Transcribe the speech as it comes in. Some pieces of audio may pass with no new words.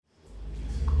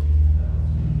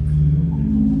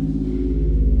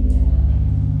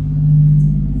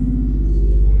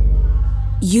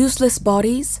Useless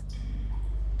Bodies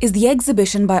is the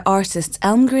exhibition by artists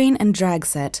Elmgreen and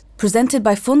Dragset, presented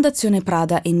by Fondazione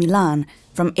Prada in Milan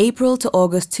from April to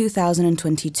August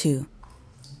 2022.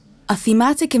 A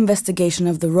thematic investigation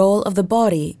of the role of the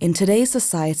body in today's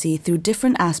society through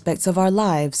different aspects of our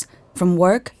lives, from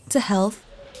work to health,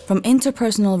 from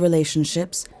interpersonal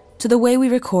relationships to the way we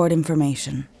record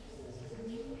information.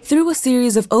 Through a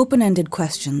series of open-ended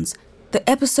questions, the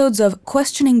episodes of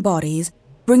Questioning Bodies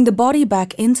bring the body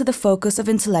back into the focus of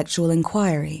intellectual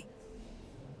inquiry.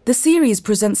 The series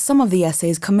presents some of the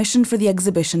essays commissioned for the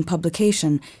exhibition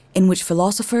publication, in which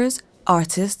philosophers,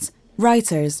 artists,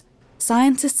 writers,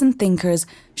 scientists and thinkers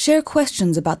share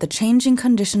questions about the changing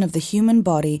condition of the human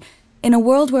body in a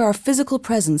world where our physical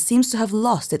presence seems to have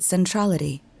lost its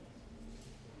centrality.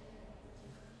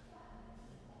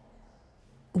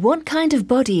 What kind of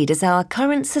body does our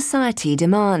current society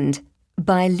demand?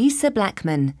 By Lisa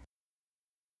Blackman.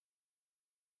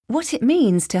 What it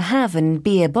means to have and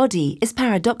be a body is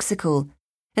paradoxical,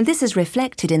 and this is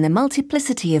reflected in the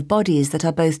multiplicity of bodies that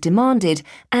are both demanded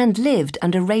and lived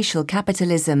under racial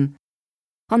capitalism.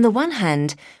 On the one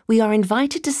hand, we are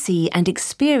invited to see and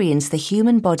experience the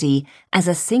human body as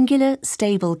a singular,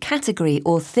 stable category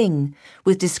or thing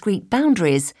with discrete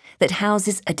boundaries that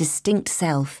houses a distinct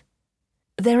self.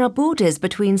 There are borders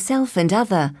between self and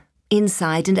other,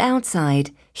 inside and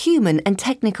outside, human and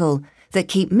technical, that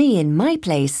keep me in my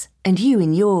place and you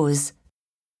in yours.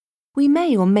 We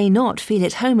may or may not feel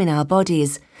at home in our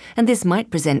bodies, and this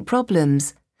might present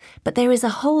problems, but there is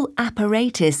a whole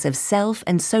apparatus of self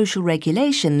and social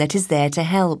regulation that is there to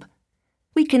help.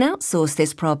 We can outsource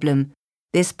this problem,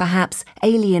 this perhaps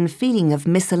alien feeling of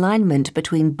misalignment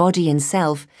between body and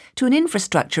self, to an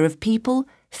infrastructure of people,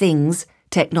 things,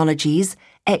 technologies,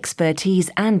 expertise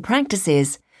and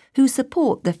practices who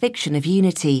support the fiction of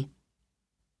unity.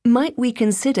 Might we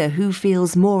consider who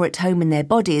feels more at home in their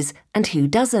bodies and who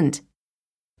doesn't?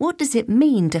 What does it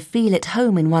mean to feel at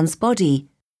home in one's body?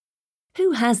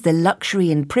 Who has the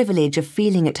luxury and privilege of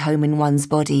feeling at home in one's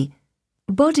body?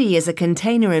 Body as a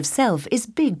container of self is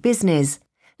big business,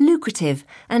 lucrative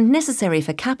and necessary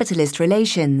for capitalist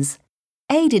relations,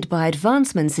 aided by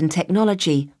advancements in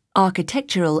technology,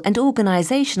 architectural and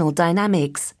organizational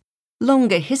dynamics,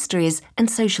 longer histories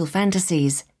and social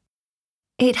fantasies.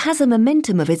 It has a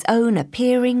momentum of its own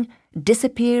appearing,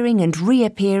 disappearing and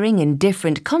reappearing in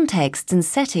different contexts and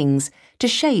settings to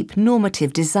shape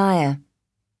normative desire.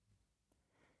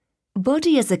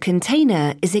 Body as a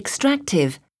container is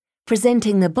extractive,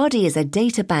 presenting the body as a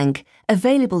data bank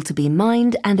available to be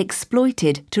mined and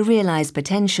exploited to realize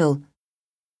potential.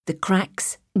 The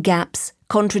cracks, gaps,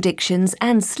 contradictions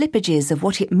and slippages of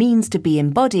what it means to be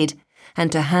embodied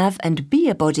and to have and be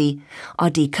a body are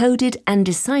decoded and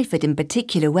deciphered in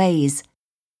particular ways,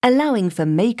 allowing for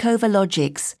makeover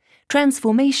logics,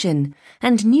 transformation,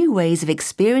 and new ways of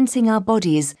experiencing our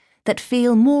bodies that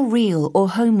feel more real or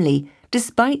homely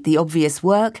despite the obvious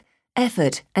work,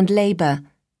 effort, and labour.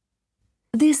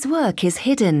 This work is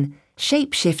hidden,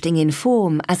 shape-shifting in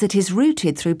form as it is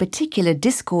rooted through particular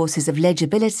discourses of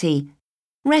legibility,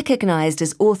 recognised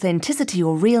as authenticity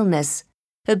or realness,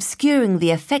 obscuring the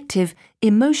effective,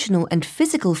 emotional and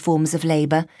physical forms of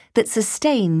labour that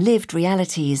sustain lived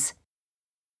realities.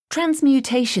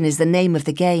 Transmutation is the name of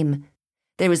the game.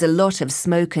 There is a lot of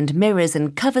smoke and mirrors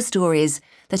and cover stories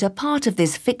that are part of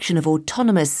this fiction of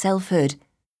autonomous selfhood.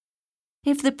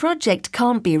 If the project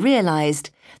can't be realised,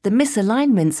 the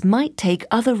misalignments might take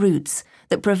other routes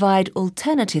that provide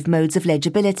alternative modes of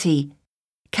legibility,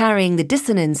 carrying the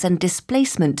dissonance and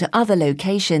displacement to other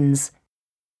locations.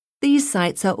 These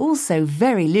sites are also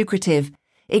very lucrative,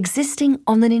 existing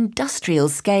on an industrial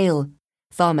scale.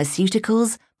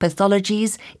 Pharmaceuticals,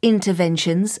 pathologies,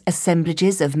 interventions,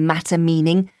 assemblages of matter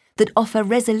meaning that offer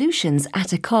resolutions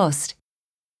at a cost.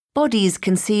 Bodies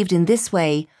conceived in this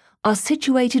way are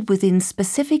situated within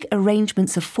specific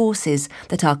arrangements of forces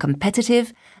that are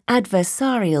competitive,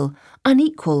 adversarial,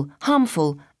 unequal,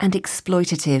 harmful, and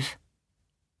exploitative.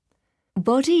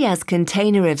 Body as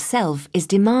container of self is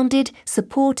demanded,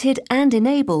 supported, and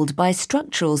enabled by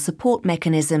structural support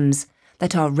mechanisms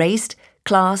that are raced,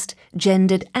 classed,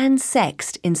 gendered, and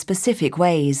sexed in specific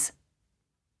ways.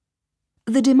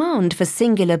 The demand for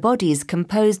singular bodies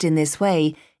composed in this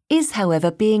way is,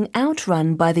 however, being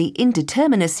outrun by the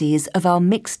indeterminacies of our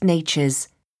mixed natures.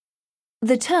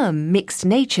 The term mixed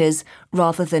natures,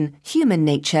 rather than human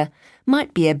nature,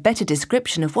 might be a better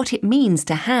description of what it means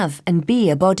to have and be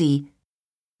a body.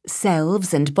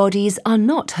 Selves and bodies are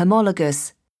not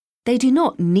homologous. They do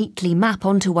not neatly map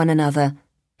onto one another.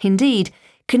 Indeed,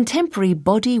 contemporary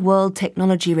body-world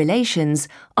technology relations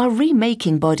are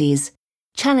remaking bodies,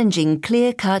 challenging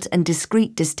clear-cut and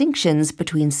discrete distinctions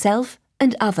between self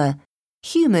and other,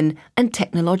 human and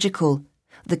technological,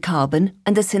 the carbon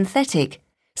and the synthetic,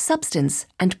 substance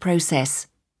and process.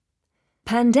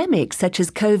 Pandemics such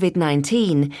as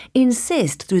COVID-19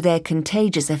 insist through their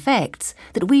contagious effects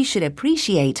that we should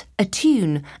appreciate,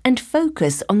 attune and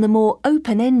focus on the more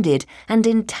open-ended and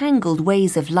entangled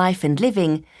ways of life and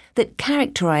living that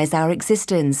characterize our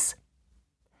existence.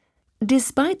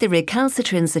 Despite the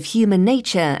recalcitrance of human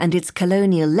nature and its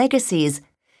colonial legacies,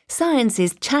 science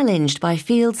is challenged by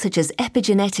fields such as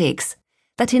epigenetics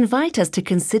that invite us to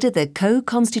consider the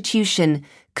co-constitution,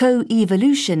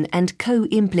 co-evolution and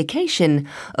co-implication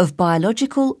of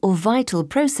biological or vital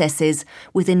processes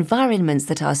with environments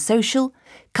that are social,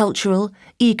 cultural,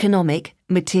 economic,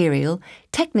 material,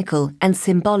 technical and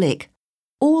symbolic,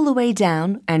 all the way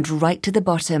down and right to the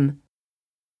bottom.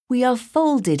 We are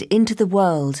folded into the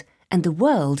world, and the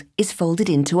world is folded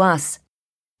into us,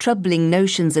 troubling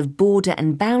notions of border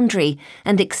and boundary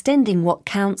and extending what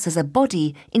counts as a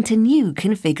body into new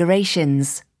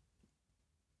configurations.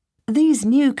 These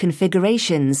new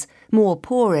configurations, more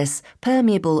porous,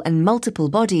 permeable and multiple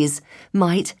bodies,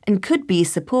 might and could be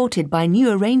supported by new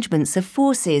arrangements of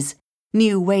forces,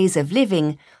 new ways of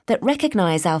living that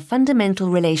recognize our fundamental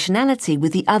relationality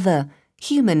with the other,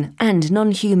 human and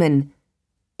non-human.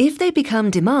 If they become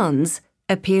demands,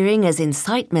 appearing as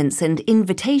incitements and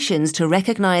invitations to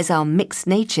recognize our mixed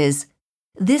natures,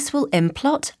 this will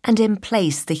emplot and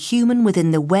emplace the human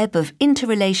within the web of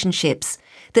interrelationships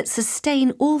that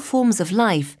sustain all forms of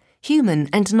life, human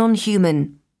and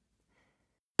non-human.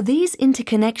 These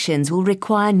interconnections will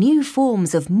require new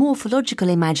forms of morphological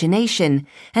imagination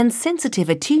and sensitive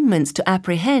attunements to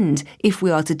apprehend if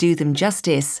we are to do them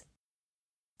justice.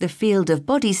 The field of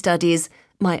body studies,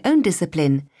 my own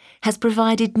discipline, has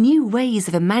provided new ways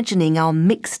of imagining our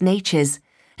mixed natures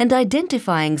and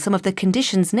identifying some of the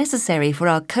conditions necessary for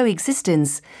our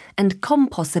coexistence and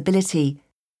compossibility.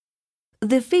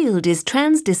 The field is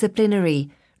transdisciplinary,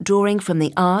 drawing from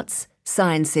the arts,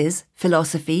 sciences,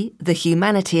 philosophy, the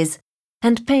humanities,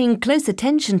 and paying close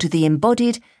attention to the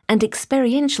embodied and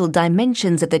experiential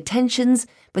dimensions of the tensions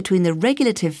between the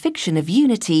regulative fiction of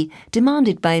unity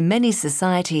demanded by many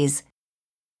societies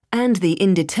and the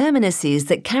indeterminacies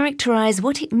that characterize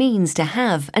what it means to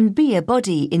have and be a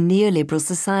body in neoliberal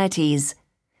societies.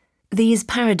 These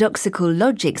paradoxical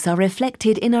logics are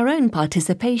reflected in our own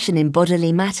participation in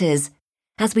bodily matters,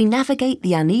 as we navigate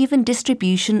the uneven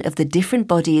distribution of the different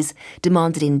bodies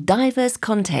demanded in diverse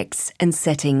contexts and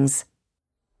settings.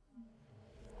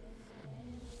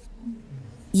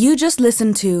 You just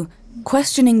listened to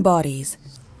Questioning Bodies,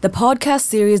 the podcast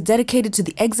series dedicated to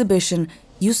the exhibition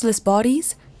Useless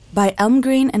Bodies by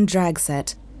Elmgreen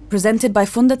Dragset, presented by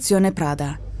Fondazione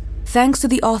Prada. Thanks to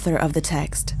the author of the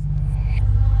text.